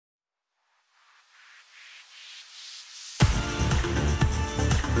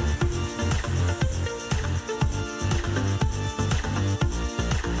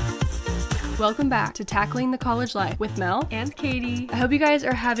Welcome back to Tackling the College Life with Mel and Katie. I hope you guys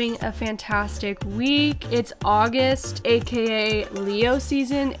are having a fantastic week. It's August, aka Leo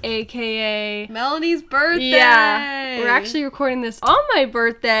season, aka Melanie's birthday. Yeah, we're actually recording this on my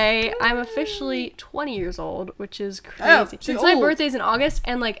birthday. I'm officially 20 years old, which is crazy. Since my birthday's in August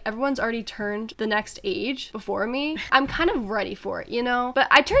and like everyone's already turned the next age before me, I'm kind of ready for it, you know? But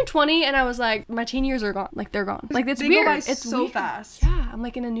I turned 20 and I was like, my teen years are gone. Like they're gone. Like it's weird. It's so weird. fast. Yeah, I'm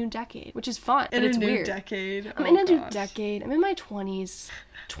like in a new decade, which is fun, but it's weird. Decade. I'm in a new decade. I'm in my 20s.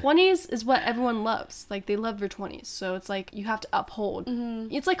 20s is what everyone loves. Like, they love their 20s. So it's like, you have to uphold.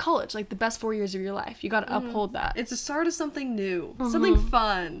 It's like college, like the best 4 years of your life. You got to uphold that. It's the start of something new. Something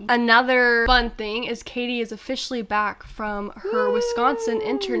fun. Another fun thing is Katie is officially back from her Wisconsin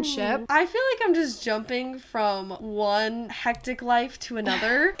internship. I feel like I'm just jumping from one hectic life to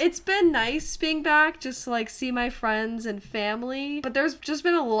another. It's been nice being back, just to like see my friends and family. But there's just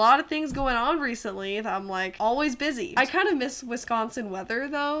been a lot of things going on recently that I'm like always busy. I kind of miss Wisconsin weather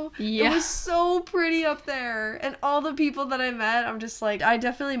though. Yeah. It was so pretty up there. And all the people that I met, I'm just like, I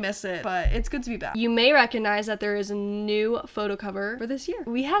definitely miss it. But it's good to be back. You may recognize that there is a new photo cover for this year.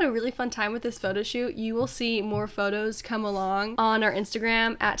 We had a really fun time with this photo shoot. You will see more photos come along on our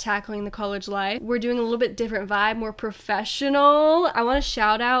Instagram at Tackling the College Life. We're doing a little bit different vibe, more professional. I want to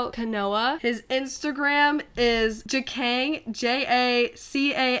shout out Kanoa. His Instagram is Jacang,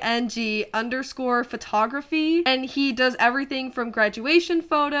 JACANG_photography. And he does everything from graduation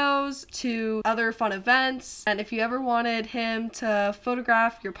photos to other fun events. And if you ever wanted him to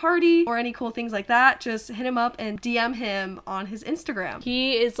photograph your party or any cool things like that, just hit him up and DM him on his Instagram.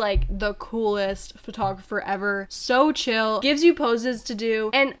 He is like the coolest photographer ever. So chill, gives you poses to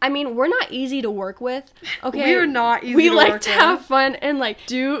do. And I mean, we're not easy to work with. Okay, We're not easy we to like work to with. have fun and like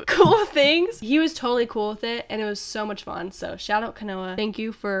do cool things. He was totally cool with it and it was so much fun. So shout out Kanoa. Thank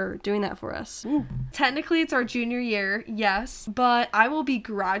you for doing that for us. Technically it's our junior year, yes, but I will be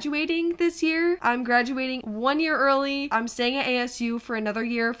graduating this year. I'm graduating 1 year early. I'm staying at ASU for another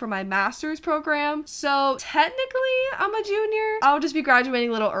year for my master's program. So technically I'm a junior. I'll just be graduating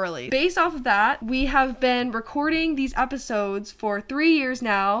a little early. Based off of that, we have been recording these episodes for 3 years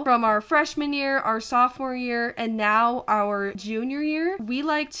now, from our freshman year, our sophomore year, and now our junior year. We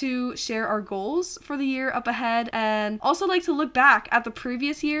like to share our goals for the year up ahead and also like to look back at the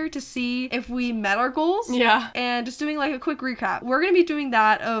previous year to see if we met our goals. Yeah. And just doing like a quick recap. We're going to be doing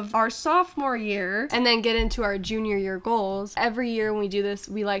that of our sophomore year. And then get into our junior year goals. Every year when we do this,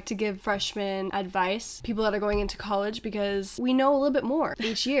 we like to give freshmen advice, people that are going into college, because we know a little bit more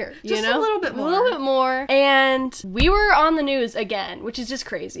each year. Just you know? a little bit more. A little bit more. And we were on the news again, which is just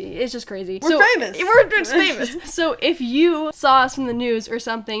crazy. It's just crazy. We're famous. We're just famous. So if you saw us from the news or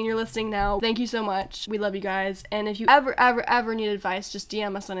something, you're listening now, thank you so much. We love you guys. And if you ever need advice, just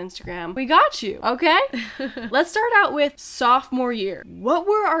DM us on Instagram. We got you, okay? Let's start out with sophomore year. What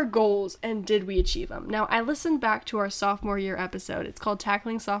were our goals and did we achieve them? Now, I listened back to our sophomore year episode. It's called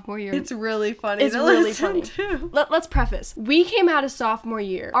Tackling Sophomore Year. It's really funny. It's really funny. Let's preface. We came out of sophomore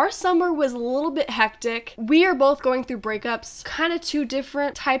year. Our summer was a little bit hectic. We are both going through breakups, kind of two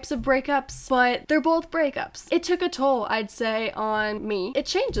different types of breakups, but they're both breakups. It took a toll, I'd say, on me. It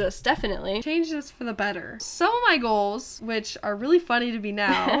changed us, definitely. Changed us for the better. Some of my goals, which are really funny to me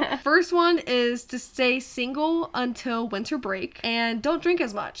now. First one is to stay single until winter break and don't drink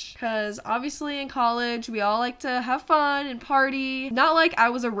as much, because obviously in college we all like to have fun and party. Not like I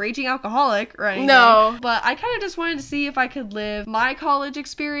was a raging alcoholic or anything. No. But I kind of just wanted to see if I could live my college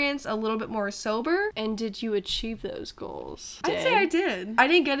experience a little bit more sober. And did you achieve those goals? I'd say I did. I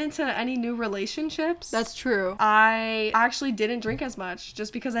didn't get into any new relationships. That's true. I actually didn't drink as much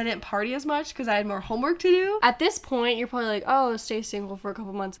just because I didn't party as much because I had more homework to do. At this point, you're probably like, oh, stay single for a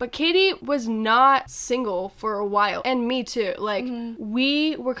couple months. But Katie was not single for a while. And me too. Like,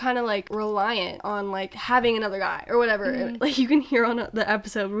 we were kind of like reliant on like having another guy or whatever. Like, you can hear on the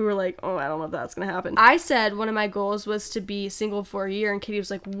episode, we were like, oh, I don't know if that's gonna happen. I said one of my goals was to be single for a year, and Katie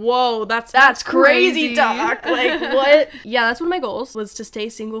was like, whoa, that's crazy, Doc. Like, what? Yeah, that's one of my goals, was to stay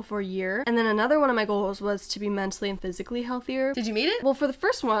single for a year. And then another one of my goals was to be mentally and physically healthier. Did you meet it? Well, for the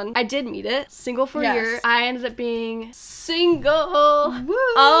first one, I did meet it. Single for a Yes. year. I ended up being single Woo.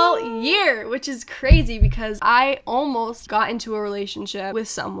 all year, which is crazy because I almost got into a relationship with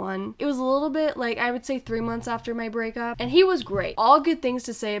someone. It was a little bit like, I would say 3 months after my breakup, and he was great. All good things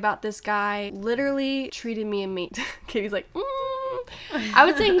to say about this guy. Literally treated me and me. Katie's like, I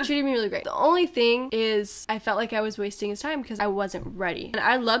would say he treated me really great. The only thing is I felt like I was wasting his time because I wasn't ready. And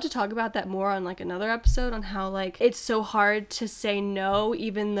I'd love to talk about that more on like another episode, on how like it's so hard to say no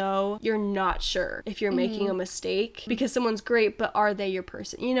even though you're not sure if you're making a mistake, because someone's great, but are they your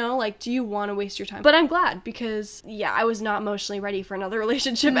person? You know, like, do you want to waste your time? But I'm glad, because yeah, I was not emotionally ready for another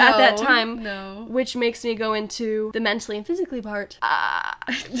relationship at that time. No. Which makes me go into the mentally and physically part.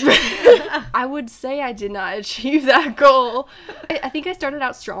 I would say I did not achieve that goal. I think I started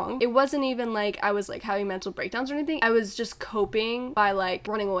out strong. It wasn't even like I was like having mental breakdowns or anything. I was just coping by like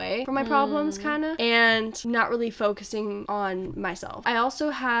running away from my problems kind of, and not really focusing on myself. I also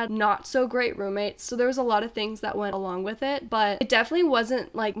had not so great roommates, so there was a lot of things that went along with it, but it definitely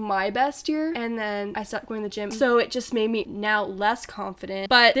wasn't like my best year. And then I stopped going to the gym, so it just made me now less confident.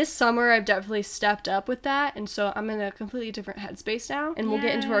 But this summer I've definitely stepped up with that, and so I'm in a completely different headspace now, and we'll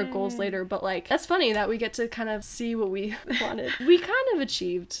get into our goals later. But like, that's funny that we get to kind of see what we wanted. We kind of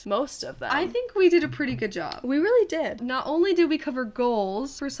achieved most of them. I think we did a pretty good job. We really did. Not only did we cover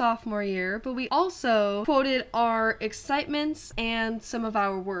goals for sophomore year, but we also quoted our excitements and some of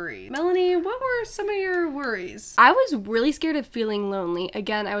our worries. Melanie, what were some of your worries? I was really scared of feeling lonely.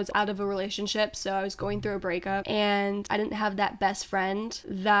 Again, I was out of a relationship, so I was going through a breakup, and I didn't have that best friend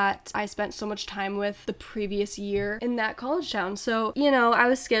that I spent so much time with the previous year in that college town. So, you know, I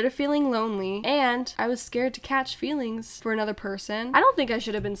was scared of feeling lonely, and I was scared to catch feelings for another person. I don't think I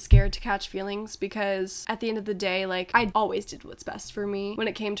should have been scared to catch feelings, because at the end of the day, like, I always did what's best for me when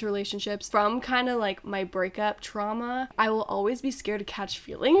it came to relationships. From kind of like my breakup trauma, I will always be scared to catch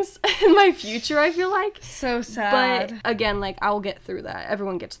feelings in my future, I feel like. So sad. But again, like, I'll get through that.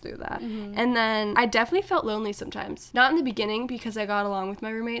 Everyone gets through that. And then I definitely felt lonely sometimes. Not in the beginning, because I got along with my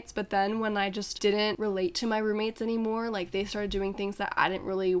roommates, but then when I just didn't relate to my roommates anymore, like, they started doing things that I didn't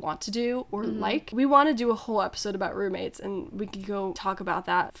really want to do or like. We want to do a whole episode about roommates, and we could go talk about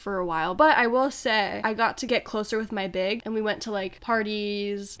that for a while. But I will say, I got to get closer with my big, and we went to like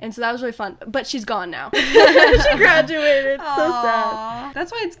parties, and so that was really fun. But she's gone now. She graduated. So sad.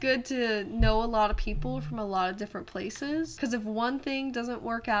 That's why it's good to know a lot of people from a lot of different places, because if one thing doesn't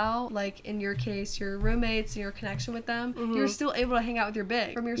work out, like in your case, your roommates and your connection with them, you're still able to hang out with your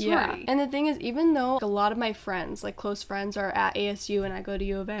big from your sorority. And the thing is, even though a lot of my friends, like close friends, are at ASU and I go to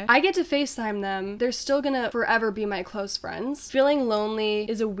U of A, I get to FaceTime them. They're still gonna forever be my close friends. Feeling lonely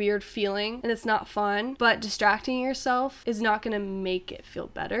is a weird feeling, and it's not fun, but distracting yourself is not gonna make it feel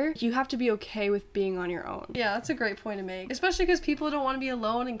better. You have to be okay with being on your own. Yeah, that's a great point to make, especially because people don't want to be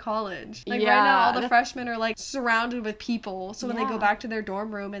alone in college. Like, right now, all the freshmen are like surrounded with people, so when they go back to their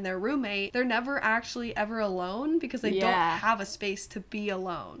dorm room and their roommate, they're never actually ever alone, because they don't have a space to be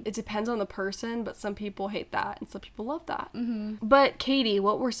alone. It depends on the person, but some people hate that and some people love that. But Katie,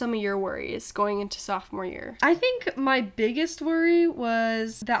 what were some of your worries going into sophomore year? I think my biggest worry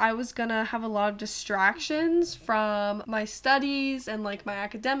was that I was gonna have a lot of distractions from my studies and like my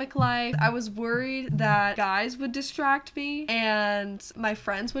academic life. I was worried that guys would distract me and my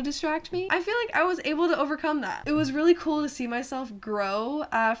friends would distract me. I feel like I was able to overcome that. It was really cool to see myself grow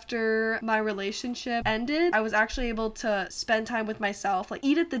after my relationship ended. I was actually able to spend time with myself, like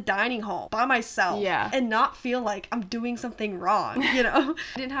eat at the dining hall by myself, and not feel like I'm doing something wrong, you know?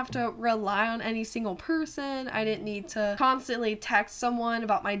 I didn't have to rely on any single person. I didn't need to constantly text someone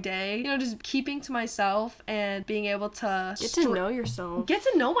about my day. You know, just keeping to myself and being able to get to know yourself. Get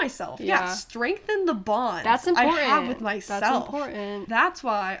to know myself. Yeah. Strengthen the bond that's important. I have with myself. That's important. That's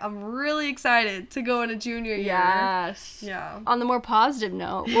why I'm really excited to go into junior year. Yes. Yeah. On the more positive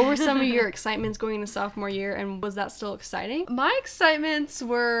note, what were some of your excitements going into sophomore year, and was that still exciting? My excitements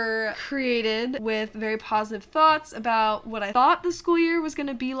were created with very positive thoughts about what I thought the school year was going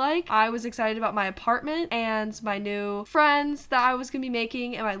to be like. I was excited about my apartment and my new friends that I was going to be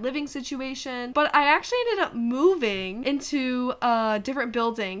making and my living situation. But I actually ended up moving into a different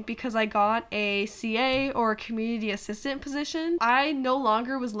building because I got a CA, or a community assistant position. I no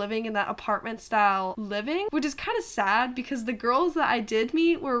longer was living in that apartment style living, which is kind of sad because the girls that I did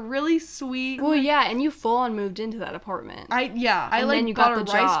meet were really sweet. Well, yeah, and you full on moved into that apartment. I then you got a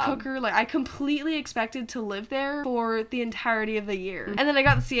the rice job. cooker. Like, I completely expected to live there for the entirety of the year. And then I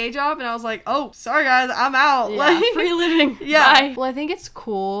got the CA job and I was like, oh, sorry guys, I'm out. Yeah, like, free living. Yeah. Bye. Well, I think it's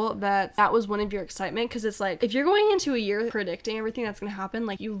cool that that was one of your excitement, because it's like, if you're going into a year predicting everything that's gonna happen,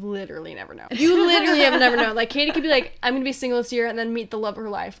 like, you literally never know. You literally never know. Like, Katie could be like, I'm gonna be single this year and then meet the love of her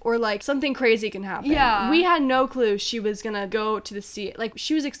life, or like something crazy can happen. Yeah. We had no clue she was gonna go to the CA. Like,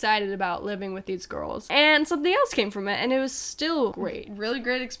 she was excited about living with these girls, and something else came from it, and it was still great. Really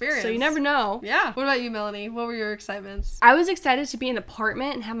great experience. So you never know. Yeah. What about you, Melanie? What were your excitements? I was excited to be in an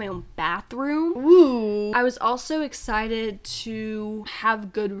apartment and have my own bathroom. Ooh. I was also excited excited to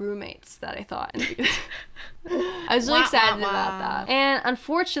have good roommates that I thought in the beginning. I was really excited about that. And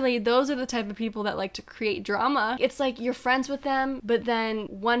unfortunately, those are the type of people that like to create drama. It's like you're friends with them, but then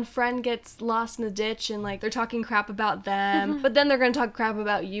one friend gets lost in the ditch and like they're talking crap about them, but then they're gonna talk crap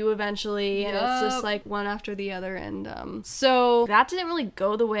about you eventually, and it's just like one after the other. And so that didn't really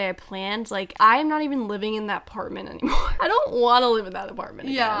go the way I planned. Like, I'm not even living in that apartment anymore. I don't want to live in that apartment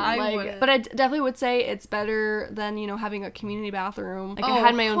again. Yeah, I like, wouldn't. But I definitely would say it's better than, you know, having a community bathroom. Like, I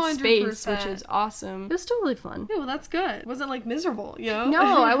had my own space, which is awesome. It was still really fun. Yeah, well, that's good. It wasn't like miserable, you know?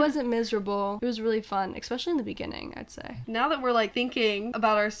 No, I wasn't miserable. It was really fun, especially in the beginning, I'd say. Now that we're like thinking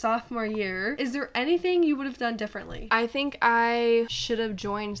about our sophomore year, is there anything you would have done differently? I think I should have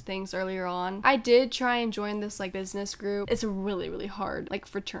joined things earlier on. I did try and join this like business group. It's really, really hard, like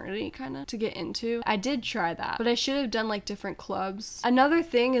fraternity kind of to get into. I did try that, but I should have done like different clubs. Another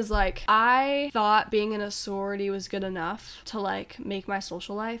thing is like, I thought being in a sorority was good enough to like make my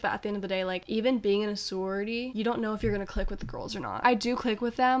social life. But at the end of the day, like even being in a sorority, you don't know if you're gonna click with the girls or not. I do click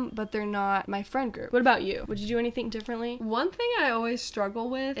with them, but they're not my friend group. What about you? Would you do anything differently? One thing I always struggle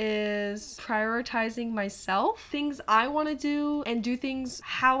with is prioritizing myself, things I want to do, and do things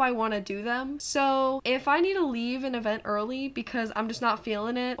how I want to do them. So if I need to leave an event early because I'm just not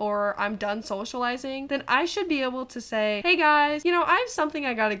feeling it or I'm done socializing, then I should be able to say, hey guys, you know, I have something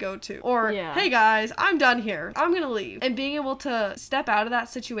I gotta go to. Or, hey guys, I'm done here. I'm gonna leave. And being able to step out of that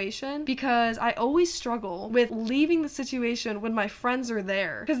situation, because I always struggle with leaving the situation when my friends are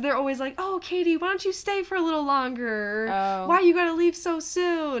there. Because they're always like, oh, Katie, why don't you stay for a little longer? Why you gotta leave so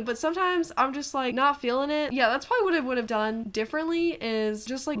soon? But sometimes I'm just like not feeling it. Yeah, that's probably what I would have done differently, is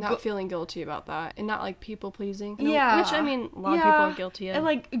just like not feeling guilty about that and not like people pleasing. Yeah. Which I mean, a lot of people are guilty of. And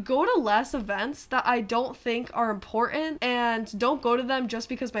like go to less events that I don't think are important, and don't go to them just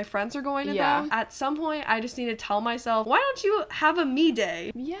because my friends are going to them. At some point, I just need to tell myself, why don't you have a me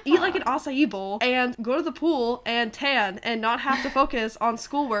day? Eat like an acai bowl and go to the pool and tan and not have to focus on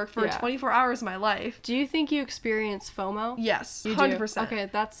schoolwork for 24 hours of my life. Do you think you experience FOMO? Yes, you 100%. Do? Okay,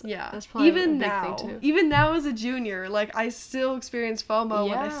 that's probably even a big now, thing too. Even now as a junior, like I still experience FOMO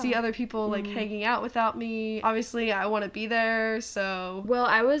when I see other people like hanging out without me. Obviously, I want to be there, so. Well,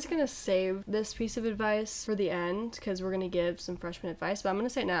 I was gonna save this piece of advice for the end because we're gonna give some freshman advice, but I'm gonna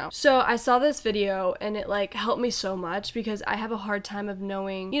say it now. So I saw this video and it like helped me so much because I have a hard time of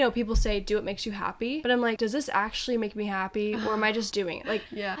knowing, you know, people say do what makes you happy, but I'm like, does this actually make me happy or am I just doing it? Like,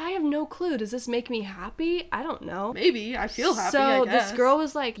 I have no clue. Does this make me happy? I don't know. Maybe. I feel happy, So I guess. this girl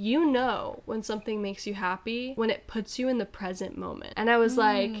was like, you know when something makes you happy when it puts you in the present moment. And I was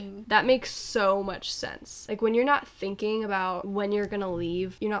like, that makes so much sense. Like when you're not thinking about when you're gonna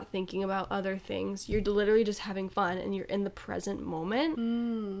leave, you're not thinking about other things, you're literally just having fun and you're in the present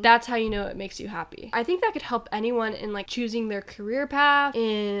moment. That's how you know it makes you happy. I think that could help anyone in like choosing their career path,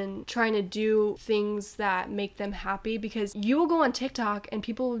 in trying to do things that make them happy, because you will go on TikTok and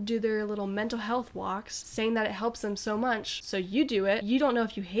people will do their little mental health walks saying that it helps them so much. So you do it. You don't know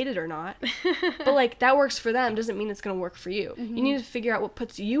if you hate it or not. But like that works for them doesn't mean it's gonna work for you. You need to figure out what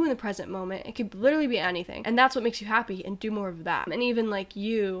puts you in the present moment. It could literally be anything. And that's what makes you happy, and do more of that. And even like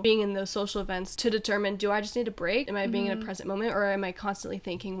you being in those social events to determine, do I just need a break? Am I being in a present moment, or am I constantly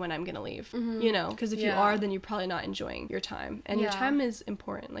thinking when I'm gonna leave? You know, because if you are, then you're probably not enjoying your time. And your time is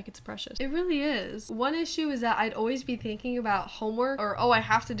important. Like it's precious. It really is. One issue is that I'd always be thinking about homework, or I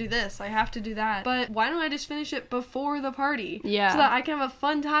have to do this, I have to do that. But why don't I just finish it before the party? So that I can have a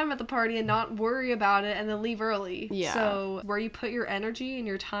fun time at the party and not worry about it and then leave early. So where you put your energy and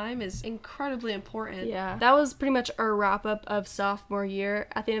your time is incredibly important. That was pretty much our wrap up of sophomore year.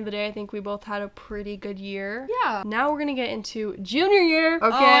 At the end of the day, I think we both had a pretty good year. Now we're gonna get into junior year. Okay. Oh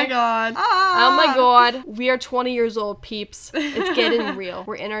my god. Oh my god. We are 20 years old, peeps. It's getting real.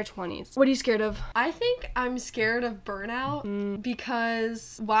 We're in our 20s. What are you scared of? I think I'm scared of burnout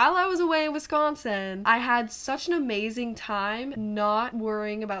because while I was away in Wisconsin, I had such an amazing time not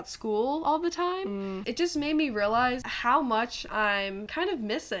worrying about school all the time. It just made me realize how much I'm kind of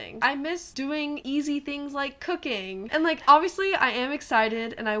missing. I miss doing easy things like cooking. And like, obviously I am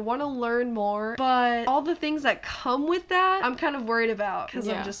excited and I want to learn more, but all the things that come with that, I'm kind of worried about because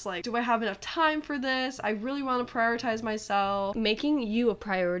I'm just like, do I have enough time for this? I really want to prioritize myself. Making you a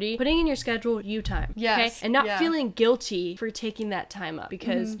priority, putting in your schedule you time. Yes, Okay? And not yeah. feeling guilty for taking that time up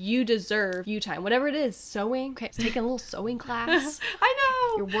because you deserve you time. Whatever it is, sewing. Okay, taking a little sewing class. I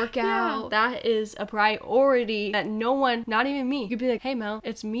know. Your workout. That is a priority that no one, not even me, you could be like, hey Mel,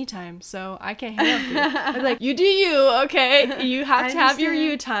 it's me time, so I can't hang out with you. I'd be like, you do you, okay? You have to have your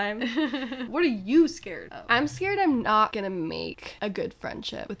you time. What are you scared of? I'm scared I'm not gonna make a good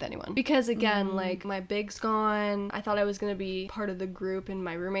friendship with anyone. Because again, like my big's gone. I thought I was gonna be part of the group and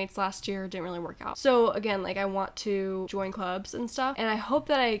my roommates last year didn't really work out. So again, like I want to join clubs and stuff. And I hope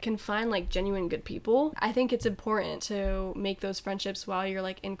that I can find like genuine good people. I think it's important to make those friendships while you're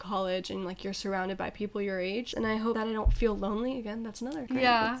like in college and like you're surrounded by people your age. And I hope that I don't feel lonely. Again, that's another thing.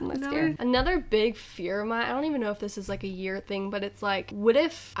 Yeah. That's another scare. Another big fear of mine, I don't even know if this is like a year thing, but it's like, what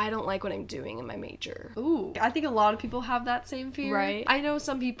if I don't like what I'm doing in my major? Ooh, I think a lot of people have that same fear. Right. I know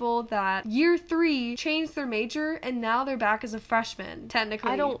some people that year 3 changed their major and now they're back as a freshman,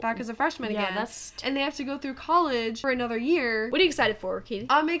 technically. Back as a freshman again. And they have to go through college for another year. What are you excited for, Katie?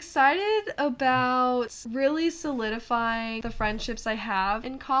 I'm excited about really solidifying the friendships I have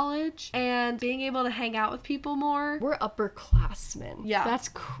in college and being able to hang out with people more. We're upperclassmen. Yeah. That's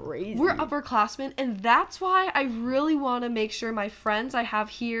crazy. We're upperclassmen, and that's why I really want to make sure my friends I have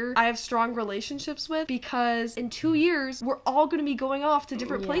here, I have strong relationships with, because in 2 years, we're all going to be going off to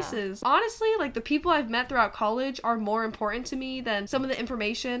different places. Honestly, like the people I've met throughout college are more important to me than some of the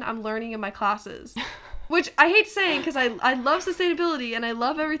information I'm learning in my classes. Which I hate saying because I love sustainability and I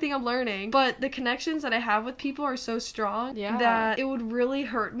love everything I'm learning, but the connections that I have with people are so strong that it would really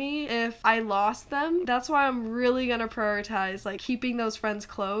hurt me if I lost them. That's why I'm really gonna prioritize like keeping those friends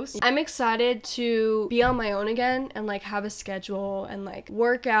close. I'm excited to be on my own again and like have a schedule and like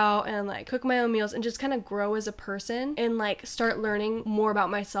work out and like cook my own meals and just kind of grow as a person and like start learning more about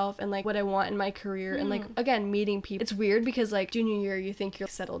myself and like what I want in my career and like again meeting people. It's weird because like junior year you think you're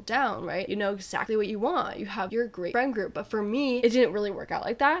settled down, right? You know exactly what you want. You have your great friend group, but for me it didn't really work out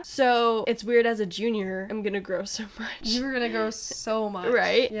like that. So it's weird as a junior I'm gonna grow so much. You're gonna grow so much,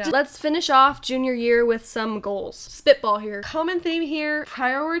 right? Yeah. Let's finish off junior year with some goals. Spitball here. Common theme here: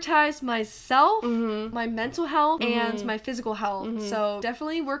 prioritize myself, my mental health, and my physical health. So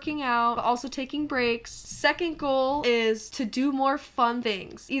definitely working out, but also taking breaks. Second goal is to do more fun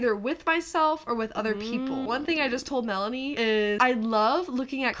things, either with myself or with other people. One thing I just told Melanie is I love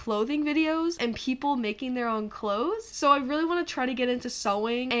looking at clothing videos and people making their own clothes. So I really want to try to get into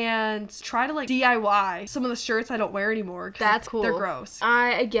sewing and try to like DIY some of the shirts I don't wear anymore. That's cool. They're gross.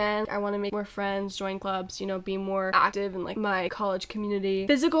 I want to make more friends, join clubs, you know, be more active in like my college community.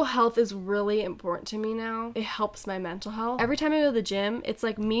 Physical health is really important to me now. It helps my mental health. Every time I go to the gym, it's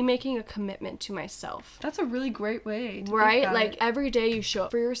like me making a commitment to myself. That's a really great way to right? think about Like it. every day you show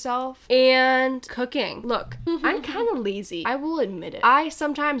up for yourself. And cooking. Look, I'm kind of lazy. I will admit it. I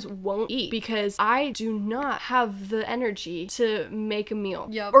sometimes won't eat because I do not have the energy to make a meal.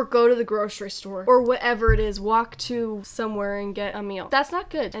 Yep. Or go to the grocery store or whatever it is, walk to somewhere and get a meal. That's not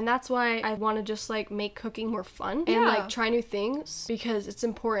good. And that's why I want to just like make cooking more fun and like try new things because it's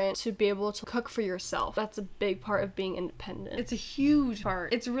important to be able to cook for yourself. That's a big part of being independent. It's a huge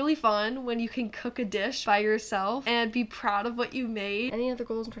part. It's really fun when you can cook a dish by yourself and be proud of what you made. Any other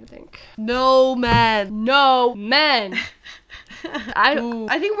goals? I'm trying to think. No men. No men.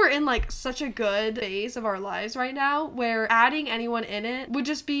 I think we're in like such a good phase of our lives right now where adding anyone in it would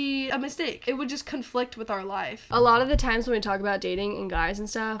just be a mistake. It would just conflict with our life. A lot of the times when we talk about dating and guys and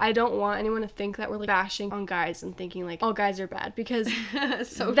stuff, I don't want anyone to think that we're like bashing on guys and thinking like all guys are bad because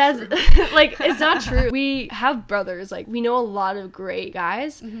So that's true. like it's not true. We have brothers, like we know a lot of great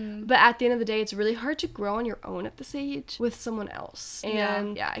guys, but at the end of the day it's really hard to grow on your own at this age with someone else.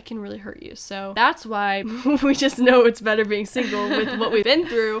 And yeah, it can really hurt you. So that's why we just know it's better being single with what we've been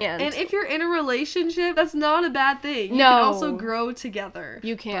through. And if you're in a relationship, that's not a bad thing. You No. can also grow together.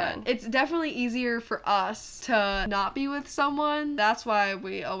 You can. But it's definitely easier for us to not be with someone. That's why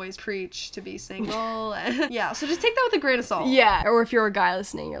we always preach to be single. Yeah, so just take that with a grain of salt. Yeah. Or if you're a guy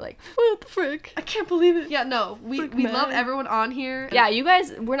listening, you're like, what the frick? I can't believe it. Yeah, no, we man. love everyone on here. Yeah, you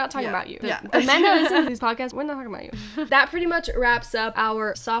guys, we're not talking about you. Yeah. The men that listen to these podcasts, we're not talking about you. That pretty much wraps up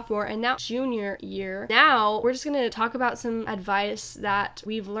our sophomore and now junior year. Now, we're just going to talk about some advice that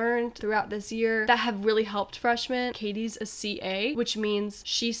we've learned throughout this year that have really helped freshmen. Katie's a CA, which means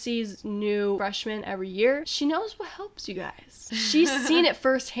she sees new freshmen every year. She knows what helps you guys. She's seen it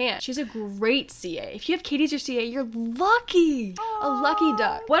firsthand. She's a great CA. If you have Katie's your CA, you're lucky. A lucky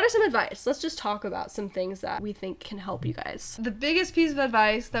duck. What are some advice? Let's just talk about some things that we think can help you guys. The biggest piece of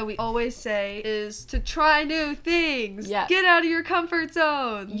advice that we always say is to try new things. Yeah. Get out of your comfort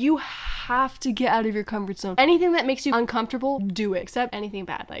zone. You have to get out of your comfort zone. Anything that makes you uncomfortable school, do it. Except anything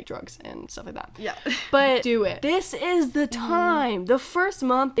bad, like drugs and stuff like that. Yeah. But do it. This is the time. The first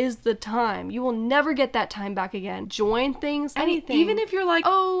month is the time. You will never get that time back again. Join things, anything. Even if you're like,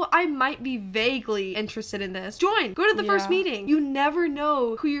 oh, I might be vaguely interested in this, join. Go to the first meeting. You never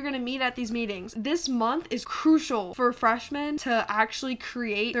know who you're going to meet at these meetings. This month is crucial for freshmen to actually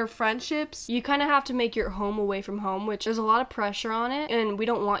create their friendships. You kind of have to make your home away from home, which there's a lot of pressure on it, and we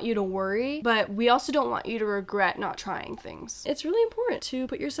don't want you to worry, but we also don't want you to regret not trying things. It's really important to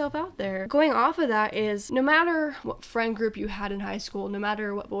put yourself out there. Going off of that is, no matter what friend group you had in high school, no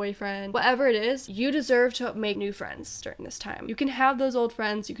matter what boyfriend, whatever it is, you deserve to make new friends during this time. You can have those old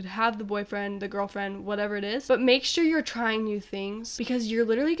friends, you could have the boyfriend, the girlfriend, whatever it is, but make sure you're trying new things, because you're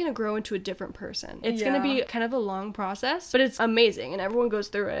literally going to grow into a different person. It's going to be kind of a long process, but it's amazing, and everyone goes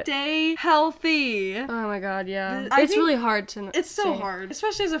through it. Stay healthy. Oh my god, yeah. It's really hard to It's so hard,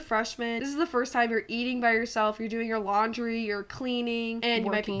 especially as a freshman. This is the first time you're eating by yourself, you're doing your laundry, you're cleaning, and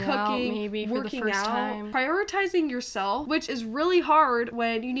you might be cooking, maybe for working the first out, time. prioritizing yourself, which is really hard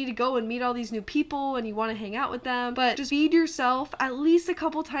when you need to go and meet all these new people and you want to hang out with them, but just feed yourself at least a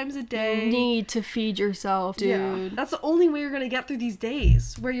couple times a day. You need to feed yourself, dude. Yeah. That's the only way you're gonna get through these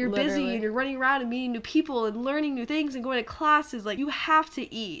days where you're busy Literally. and you're running around and meeting new people and learning new things and going to classes. Like, you have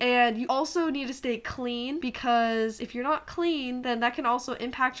to eat, and you also need to stay clean, because if you're not clean, then that can also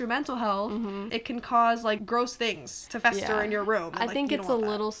impact your mental health. It can cause like gross things to fester in your room. I think it's a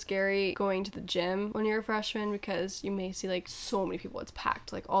little scary going to the gym when you're a freshman, because you may see like so many people. It's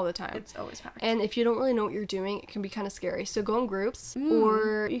packed like all the time. It's always packed. And if you don't really know what you're doing, it can be kind of scary. So go in groups,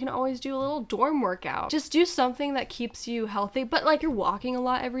 or you can always do a little dorm workout. Just do something that keeps you healthy. But like, you're walking a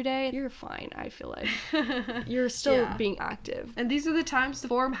lot every day, you're fine. I feel like you're still being active. And these are the times to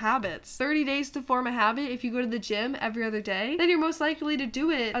form habits. 30 days to form a habit. If you go to the gym every other day, then you're most likely to do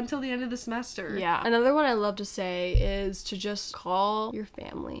it until the end of the semester. Yeah. Another one I love to say is to just call your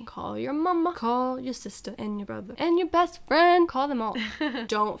family. Call your mama, call your sister and your brother and your best friend. Call them all.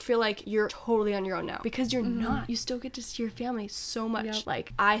 Don't feel like you're totally on your own now, because you're not. You still get to see your family so much. Yep.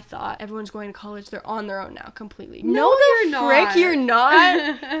 Like, I thought everyone's going to college, they're on their own now completely. No, you're not. Frick, you're not.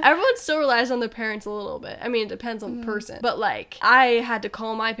 Everyone still relies on their parents a little bit. I mean, it depends on the person. But like, I had to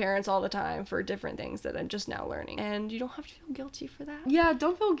call my parents all the time for different things that I'm just now learning. And you don't have to feel guilty for that. Yeah,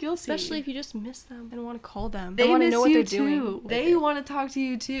 don't feel guilty. Especially if you just miss them and want to call them. They want to miss know what you they're too. doing. They want to talk to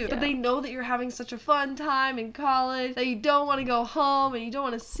you too. Yeah. But they know that you're having such a fun time in college that you don't want to go home and you don't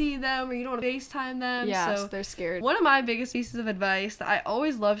want to see them or you don't want to FaceTime them. Yeah, so they're scared. One of my biggest pieces of advice that I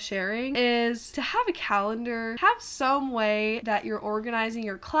always love sharing is to have a calendar. Have some way that you're organizing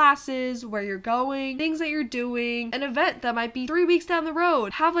your classes, where you're going, things that you're doing, an event that might be 3 weeks down the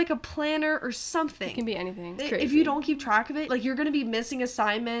road. Have like a planner or something. It can be anything. It's crazy. If you don't keep track of it, like, you're gonna be missing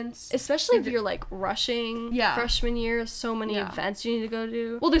assignments. Especially if you're like rushing freshman year, so many events you need to go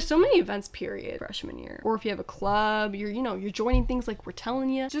to. Well, there's so many events, period, freshman year. Or if you have a club, you're joining things like we're telling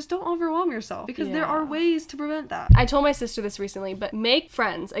you. Just don't overwhelm yourself, because there are ways to prevent that. I told my sister this recently, but make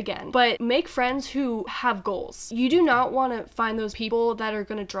friends again. But make friends who have goals. You do not want to find those people that are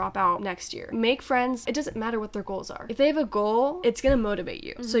going to drop out next year. Make friends. It doesn't matter what their goals are. If they have a goal, it's going to motivate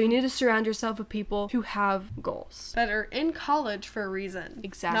you. So you need to surround yourself with people who have goals. That are in college for a reason.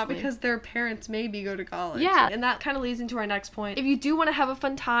 Exactly. Not because their parents maybe go to college. Yeah. And that kind of leads into our next point. If you do want to have a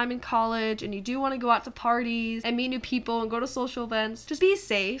fun time in college and you do want to go out to parties and meet new people and go to social events, just be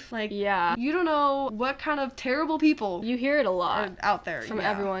safe. Like, you don't know what kind of terrible people you hear it a lot are out there from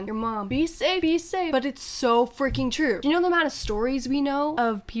everyone. Your mom, be safe, be safe. But it's so freaking true. Do you know the amount of stories we know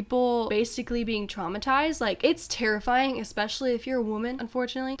of people basically being traumatized? Like, it's terrifying, especially if you're a woman,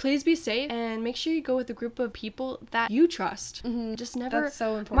 unfortunately. Please be safe and make sure you go with a group of people that you trust. Just never. That's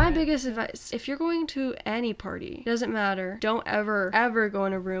so important. My biggest advice, if you're going to any party, doesn't matter, don't ever go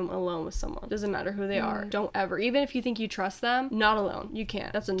in a room alone with someone. Doesn't matter who they are. Don't ever. Even if you think you trust them, not alone. You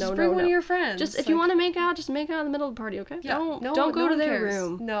can't. That's a no. Just bring one of your friends. Just if you want to make out, just make out in the middle of the party, okay? Yeah. Don't go to their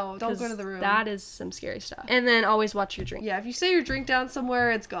room. No, don't go to the room. That is some scary stuff. And then always watch your drink. Yeah, if you set your drink down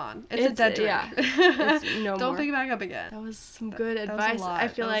somewhere, it's gone. It's a dead drink. Yeah. It's no Don't more. pick it back up again. That was some good that was a advice. lot. I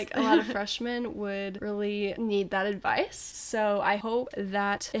feel like a lot of freshmen would really need that advice. So I hope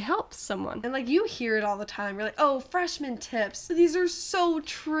that it helps someone. And like, you hear it all the time. You're like, oh, freshman tips. These are so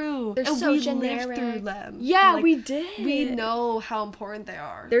true. They're and so we generic. lived through them. Yeah, Like, we did. We know how important they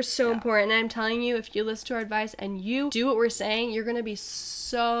are. They're so important. And I'm telling you, if you listen to our advice and you do what we're saying, you're going to be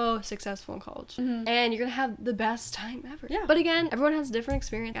so successful in college. And you're going to have the best time ever. Yeah. But again, everyone has a different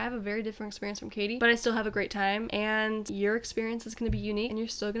experience. I have a very different experience from Katie, but I still have a great time. And your experience is going to be unique and you're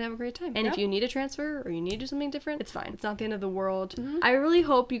still going to have a great time. And if you need a transfer or you need to do something different, it's fine. It's not the end of the world. I really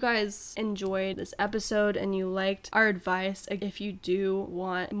hope you guys enjoyed this episode and you liked our advice. If you do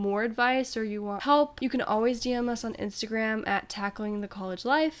want more advice or you want help, you can always DM us on Instagram at Tackling the College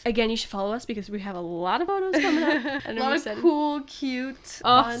Life. Again, you should follow us because we have a lot of photos coming up. A lot of cool, cute,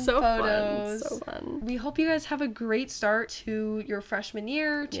 fun photos. So fun. We hope you guys have a great start to your freshman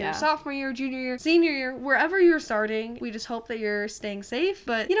year, to your sophomore year, junior year, senior year, wherever you're starting. We just hope that you're staying safe,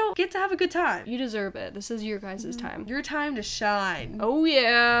 but get to have a good time. You deserve it. This is your guys' time. Your time to shine. Oh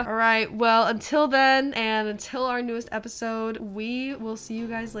yeah. All right. Well, until then and until our newest episode, we will see you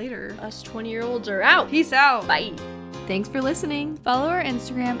guys later. Us 20-year-olds are out. Peace out. Bye. Thanks for listening. Follow our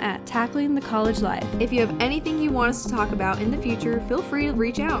Instagram at Tackling the College Life. If you have anything you want us to talk about in the future, feel free to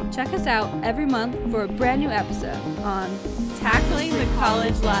reach out. Check us out every month for a brand new episode on Tackling the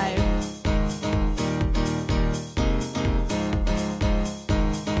College Life.